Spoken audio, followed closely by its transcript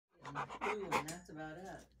poo, and that's about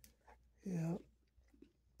it. Yep.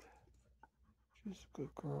 She's a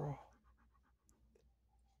good girl.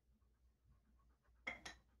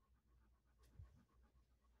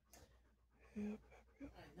 Yep. I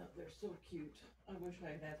know, they're so cute. I wish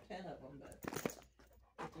I'd have 10 of them, but it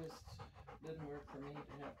just didn't work for me to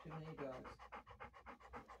have too many dogs.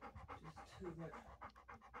 Just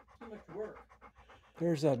too much work.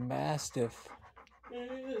 There's a Mastiff.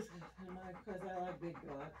 It is, because I like big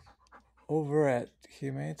dogs. Over at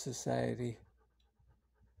Humane Society,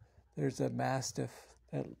 there's a Mastiff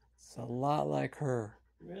that's a lot like her.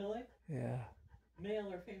 Really? Yeah.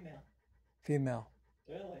 Male or female? Female.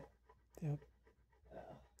 Really? Yep.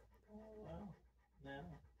 Oh, wow. No.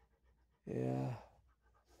 Yeah.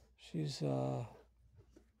 She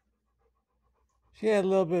had a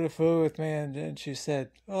little bit of food with me, and then she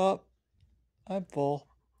said, "Oh, I'm full."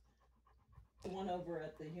 The one over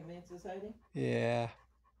at the Humane Society? Yeah.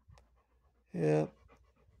 Yep.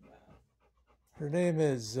 Wow. Her name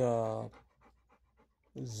is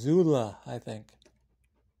Zula, I think.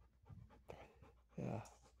 Yeah.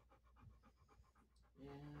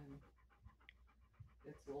 And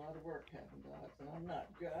it's a lot of work having dogs, and I'm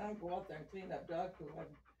not good. I don't go out there and clean up dog poo.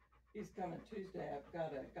 He's coming Tuesday. I've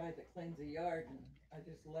got a guy that cleans the yard, and I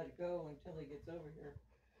just let it go until he gets over here.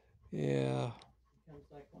 Yeah. He comes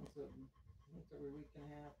like once every week and a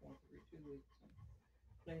half, once every 2 weeks, and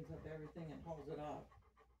cleans up everything and hauls it off.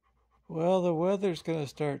 Well, the weather's going to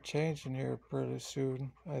start changing here pretty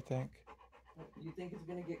soon, I think. You think it's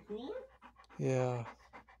going to get cooler? Yeah.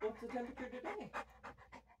 What's the temperature today?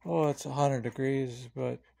 Oh, it's 100 degrees,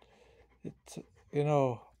 but it's,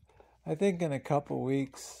 I think in a couple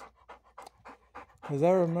weeks, because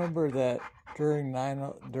I remember that during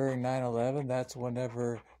 9/11, that's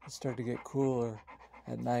whenever it started to get cooler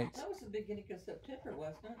at night. That was the beginning of September,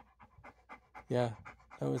 wasn't it? Yeah,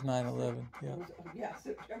 that was 9/11. Yeah. Yeah,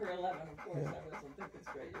 September 11, of course. Yeah. I wasn't thinking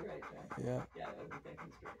straight. You're right, John. Yeah. Yeah, I wasn't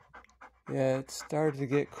thinking straight. Yeah, it started to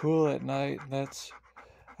get cool at night, and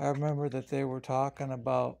I remember that they were talking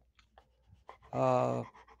about,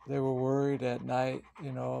 they were worried at night,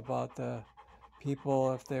 about the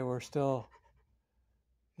people if they were still,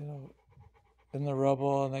 in the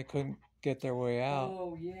rubble and they couldn't get their way out.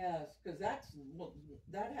 Oh, yes, because that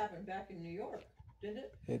happened back in New York, didn't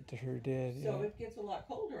it? It sure did, So yeah. it gets a lot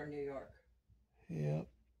colder in New York. Yep.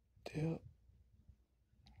 I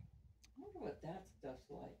wonder what that stuff's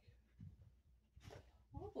like.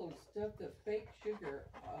 All those stuff, the fake sugar,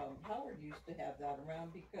 Howard used to have that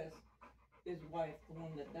around because his wife, the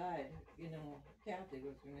one that died, Kathy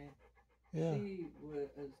was her name. Yeah. She was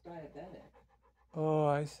diabetic. Oh,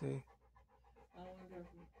 I see. I wonder if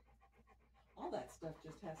all that stuff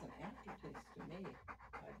just has an aftertaste to me.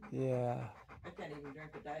 Yeah. I can't even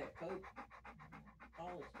drink a Diet Coke.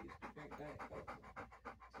 Hollis used to drink Diet Coke. It's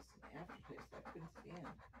just an aftertaste I couldn't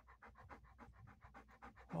stand.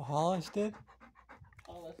 Well, Hollis did?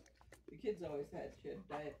 Hollis, the kids always had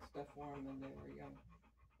diet stuff for them when they were young.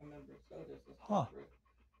 I remember sodas and stuff. Huh.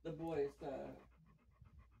 The boys,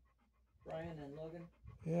 Brian and Logan.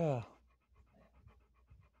 Yeah.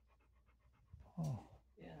 Oh.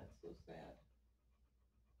 Yeah, it's so sad.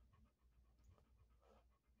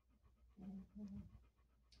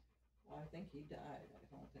 Well, I think he died. I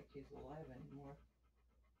don't think he's alive anymore.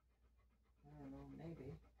 I don't know,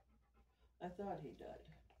 maybe. I thought he died.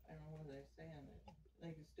 I don't know what they're saying. I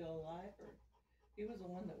think he's still alive, or he was the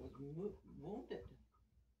one that was wounded.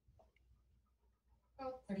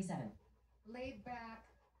 Oh, 37. Laid back,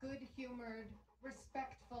 good-humored,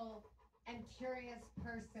 respectful, and curious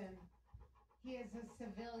person. He is a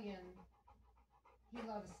civilian. He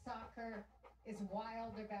loves soccer, is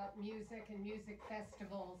wild about music and music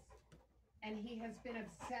festivals, and he has been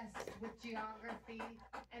obsessed with geography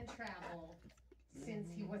and travel since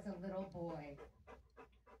he was a little boy.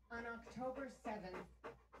 On October 7th,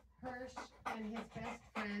 Hirsch and his best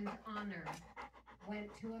friend Honor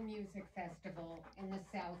went to a music festival in the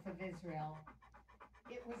south of Israel.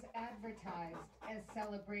 It was advertised as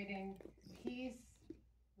celebrating peace,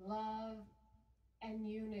 love, and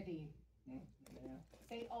unity. Yeah.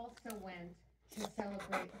 They also went to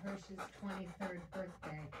celebrate Hirsch's 23rd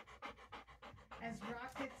birthday. As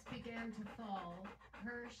rockets began to fall,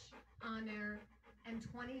 Hirsch, Honor, and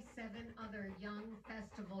 27 other young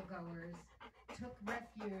festival goers took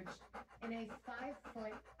refuge in a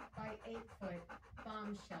 5-foot by 8-foot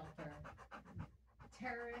bomb shelter.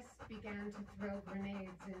 Terrorists began to throw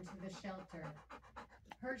grenades into the shelter.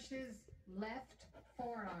 Hirsch's left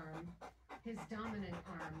forearm, his dominant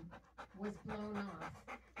arm, was blown off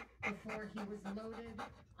before he was loaded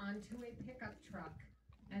onto a pickup truck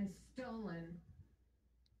and stolen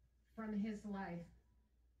from his life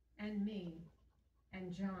and me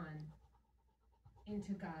and John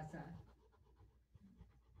into Gaza.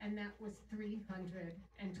 And that was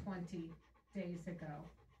 320 days ago.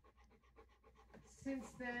 Since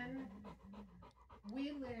then,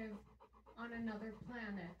 we live on another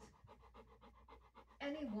planet.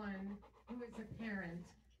 Anyone who is a parent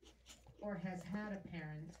or has had a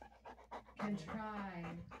parent can try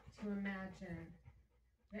to imagine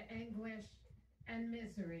the anguish and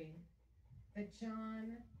misery that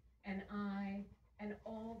John and I and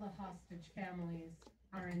all the hostage families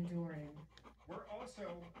are enduring. We're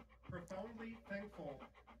also profoundly thankful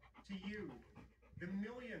to you, the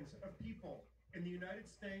millions of people in the United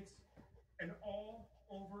States and all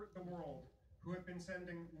over the world who have been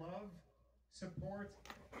sending love, support,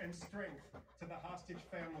 and strength to the hostage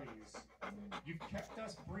families. You've kept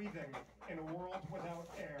us breathing in a world without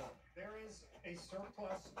air. There is a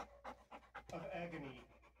surplus of agony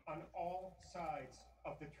on all sides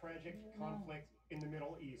of the tragic conflict in the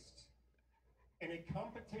Middle East. In a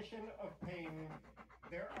competition of pain,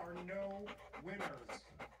 there are no winners.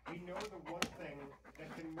 We know the one thing that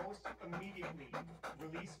can most immediately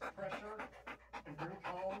release pressure and bring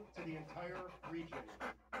calm to the entire region.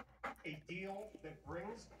 A deal that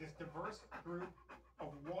brings this diverse group of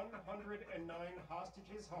 109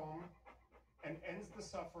 hostages home and ends the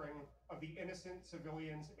suffering of the innocent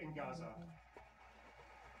civilians in Gaza.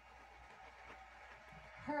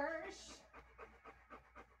 Hirsch,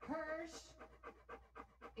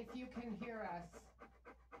 if you can hear us,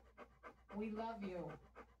 we love you.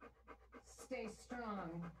 Stay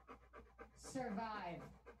strong. Survive.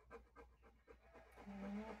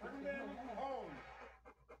 Bring them home.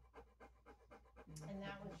 And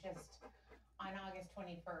that was just on August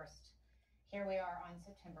 21st. Here we are on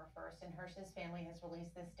September 1st, and Hirsch's family has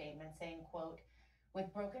released this statement saying, quote,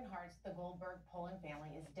 "With broken hearts, the Goldberg-Poland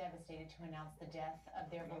family is devastated to announce the death of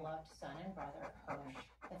their beloved son and brother, Hirsch.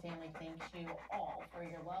 The family thanks you all for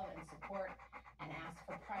your love and support and asks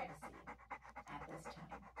for privacy at this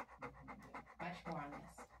time." Much more on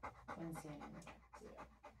this when CNN returns.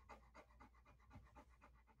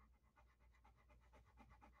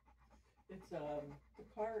 It's the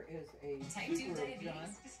car is a Type 2 Subaru, diabetes.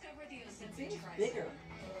 John. Discover the It Ozempic seems Tri-Zone. bigger.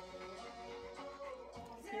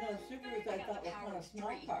 You know, Subarus I thought were kind of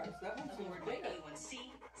small cars. That one seems bigger.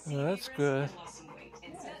 A1C, Oh, that's C-virus, good. and lost some weight.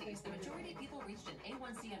 In studies, the majority of people reached an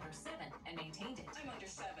A1C under 7 and maintained it. I'm under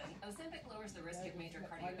 7. Ozempic lowers the risk of major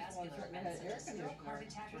cardiovascular events such as stroke, heart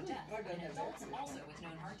attack, or death in adults also with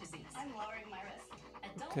known heart disease. I'm lowering my risk.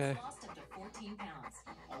 Adults Okay. lost up to 14 pounds.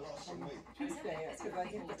 I lost some weight. Tuesday, because I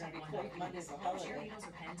think they're going to be closed Monday's a Don't share holiday. needles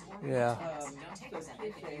or pens or Yeah. Don't take So Ozempic if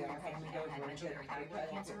you Tuesday or I'll your have to family go ever had over and medullary get thyroid it.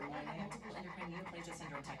 cancer or had multiple endocrine neoplasia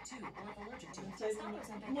syndrome type 2 or if allergic to it. Save Stop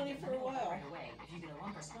Ozempic and money get for a medical help while. right away if you get a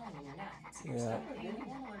lump or swelling in your neck. Severe Yeah. stomach pain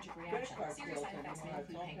or allergic Credit reaction. card Serious bills side effects may anymore,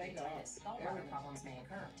 include it's all paid off. pancreatitis. Gallbladder Everything. problems may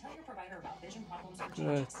occur. Tell your provider about vision problems or Good.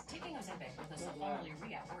 changes. Taking Ozempic with a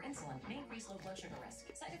sulfonylurea or insulin may increase low blood sugar risk.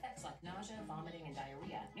 Side effects like nausea, vomiting, and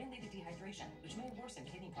diarrhea may lead to dehydration, which may worsen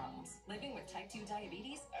kidney problems. Living with type 2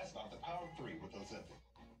 diabetes? Ask about the Power 3 with Ozempic.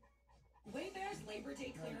 Wayfair's Labor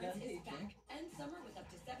Day clearance is back. End summer with up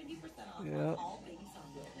to 70% off Yeah. on all baby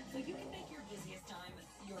summer. So you can make your busiest time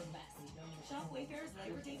your best. Shop Wayfair's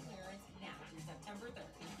Labor Day clearance now through September 3rd.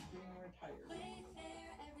 Being retired.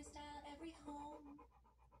 Wayfair, every style, every home.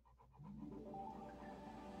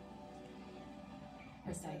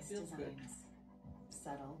 Precise feels good. designs,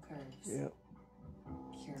 subtle curves, Yep.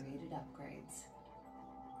 curated upgrades,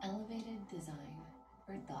 elevated design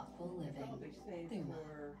for thoughtful living. Probably save Thuma.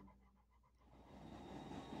 for,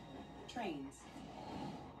 Trains.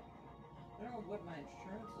 I don't know what my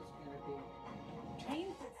insurance is going to be.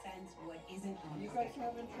 Trains that sends what isn't on You the guys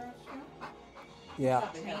schedule. have insurance too?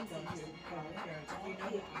 Yeah. They have some too. Car insurance. Do you know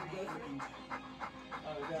what you go through?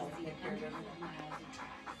 Oh, they'll take care of everything.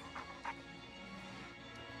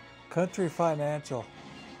 Country Financial.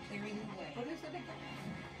 Clearing the way What is it again?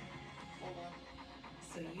 Hold on.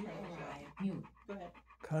 so you arrive. You. Go ahead.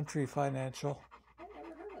 Country Financial. I've never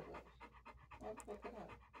heard of those. I'll have to look it up.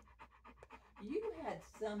 You had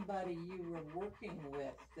somebody you were working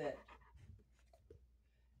with that,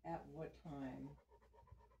 at what time,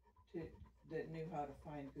 that knew how to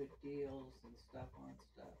find good deals and stuff on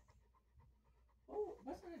stuff. Oh,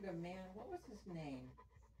 wasn't it a man? What was his name?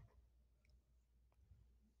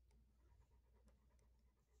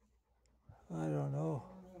 I don't know.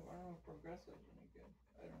 I don't know if Progressive's any good.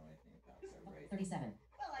 I don't know anything about their rate. 37.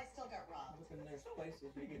 Well, I still got robbed. Looking, there's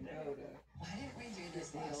places you can go to. Why didn't we do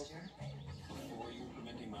this Good last deals. year? Before you were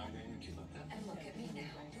preventing migraine and killing them. And look at me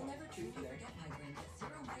now. You'll never truly forget migraine. Get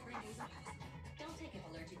 0 migraine days of Don't take it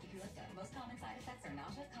allergic if you let go. Side effects are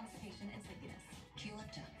nausea, constipation, and sleepiness.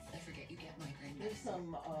 Qulipta. I forget you get migraine There's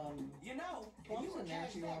medicine. some, You know, plums you in there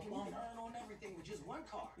if you want you plums. can earn on everything with just one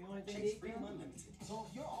card. You want anything to Chase eat, Free Tom? Unlimited. So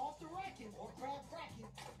if you're off the racking or crab cracking,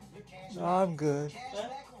 your cash No, I'm good. cash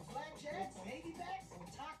back on flapjacks, piggybacks, or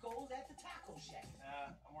tacos at the Taco Shack.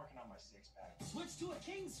 Nah, I'm working on my six-pack. Switch to a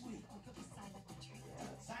King Suite. Or go to silent retreat.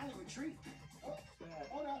 Silent retreat. Oh, Bad.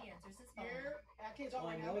 hold up. He answers his phone. Here, our kids Well,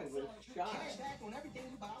 I already know have he that was silent retreat. shot. Cash back on everything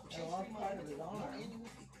you buy with The Chase left Free part of his Unlimited. arm. No annual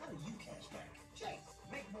fee. How do you cash back? Chase,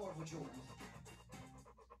 make more with yours.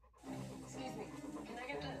 Excuse me. Can I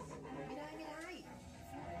get this?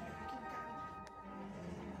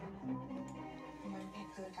มันเผ็ด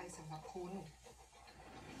เกินไปสำหรับคุณ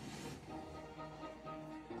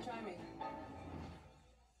Try me.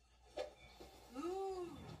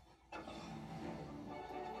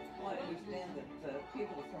 Well, I understand that the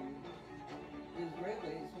people from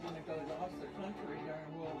Israelis want to go lost their country during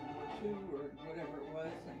World War II or whatever it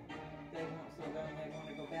was, and they want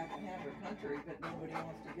to go back and have their country, but nobody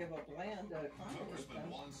wants to give up land to communists. Congressman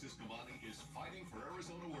Juan Ciscomani is fighting for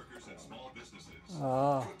Arizona workers and small businesses,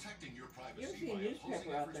 protecting your You privacy see a by newspaper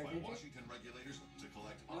opposing out efforts there, by did you? Washington regulators to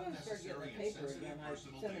collect I'm gonna start getting unnecessary the and paper sensitive again. I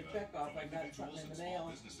personal sent a data check off. from I got individuals something in and the small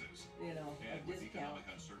mail. businesses. You know, a And with discount. economic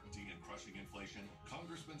uncertainty and crushing inflation,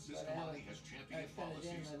 Congressman But I Ciscomani haven't- has I championed sent it in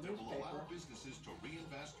policies the that will allow newspaper. businesses to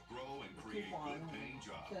reinvest, grow, and create Coupon. good-paying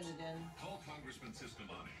jobs. Send it in. Call Congressman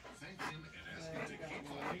Ciscomani, thank him, and ask I him to got keep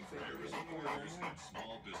my fighting for newspaper Arizona report workers on there. and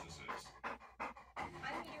small businesses.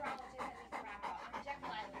 I'm meteorologist Lisa Rappa. I'm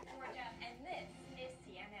Jekyll Island, Georgia, and this is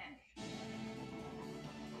CNN.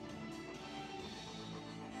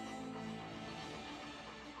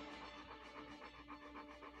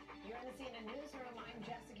 You're in the CNN newsroom. I'm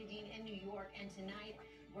Jessica Dean in New York, and tonight,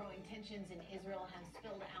 growing tensions in Israel have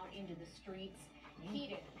spilled out into the streets.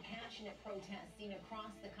 Heated, passionate protests seen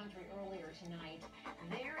across the country earlier tonight.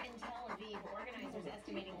 There in Tel Aviv, organizers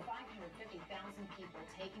estimating 550,000 people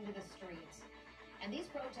taking to the streets. And these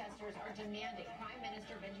protesters are demanding Prime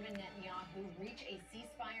Minister Benjamin Netanyahu reach a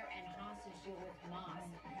ceasefire and hostage deal with Hamas.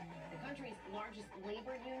 The country's largest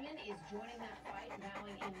labor union is joining that fight,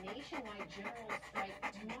 vowing a nationwide general strike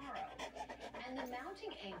tomorrow. And the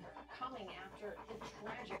mounting anger coming after the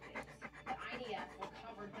tragic news. The IDF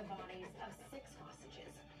recovered the bodies of 6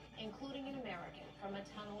 hostages, including an American from a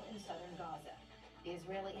tunnel in southern Gaza. The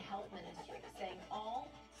Israeli Health Ministry saying all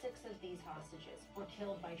 6 of these hostages were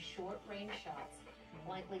killed by short-range shots,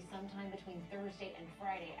 likely sometime between Thursday and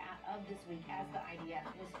Friday of this week as the IDF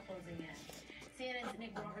was closing in. CNN's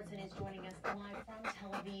Nick Robertson is joining us live from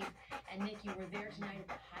Tel Aviv. And Nick, you were there tonight at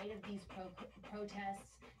the height of these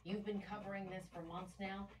protests. You've been covering this for months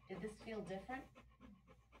now. Did this feel different?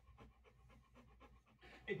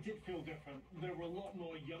 It did feel different. There were a lot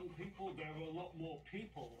more young people. There were a lot more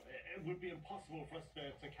people. It would be impossible for us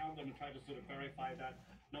to count them and try to sort of verify that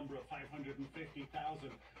number of 550,000.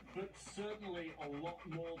 But certainly a lot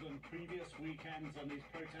more than previous weekends, and these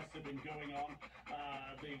protests have been going on.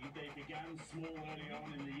 They began small early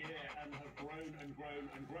on in the year and have grown and grown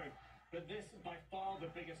and grown. But this, by far,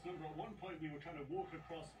 the biggest number. At one point, we were trying to walk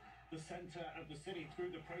across the center of the city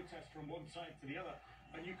through the protest from one side to the other.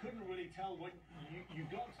 And you couldn't really tell when you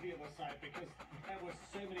got to the other side because there were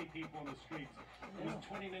so many people on the streets. It was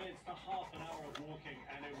 20 minutes to half an hour of walking,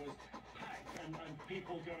 and it was packed, and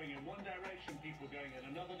people going in one direction, people going in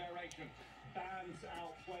another direction, bands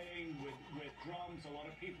out playing with drums, a lot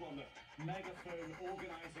of people on the megaphone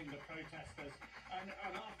organizing the protesters. And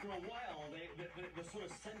after a while, the sort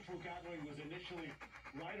of central gathering was initially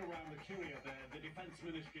right around the Curia, the Defense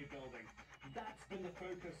Ministry building. That's been the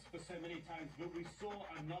focus for so many times, but we saw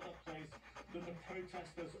another place that the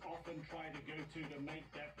protesters often try to go to make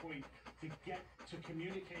their point, to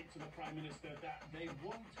communicate to the Prime Minister that they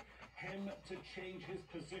want him to change his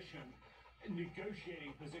position,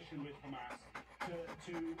 negotiating position with Hamas,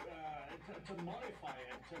 to modify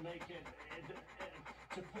it, to make it,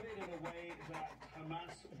 to put it in a way that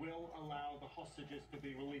Hamas will allow the hostages to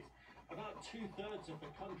be released. About 2/3 of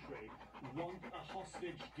the country want a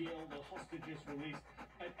hostage deal, the hostages released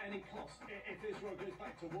at any cost. If Israel goes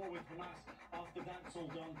back to war with Hamas after that's all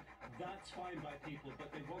done, that's fine by people,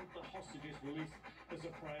 but they want the hostages released as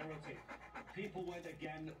a priority. People went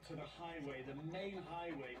again to the highway, the main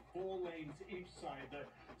highway, 4 lanes each side, that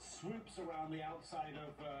swoops around the outside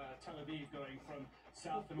of Tel Aviv going from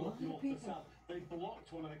south to north, north to south. They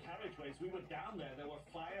blocked one of the carriageways. We were down there. There were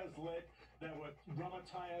fires lit. There were rubber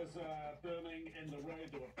tires burning in the road.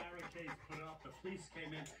 There were barricades put up. The police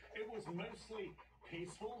came in. It was mostly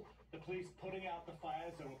peaceful. The police putting out the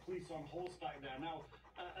fires. There were police on horseback there. Now,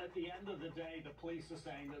 at the end of the day, the police are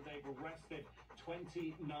saying that they've arrested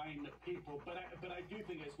 29 people. But I do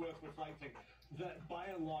think it's worth reflecting that by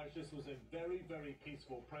and large, this was a very, very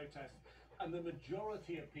peaceful protest. And the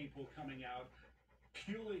majority of people coming out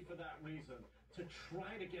purely for that reason, to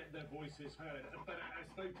try to get their voices heard. But I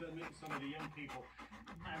spoke to some of the young people,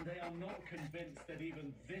 and they are not convinced that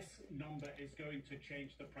even this number is going to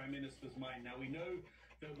change the Prime Minister's mind. Now, we know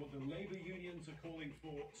that the labour unions are calling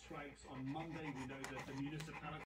for strikes on Monday. We know that the municipality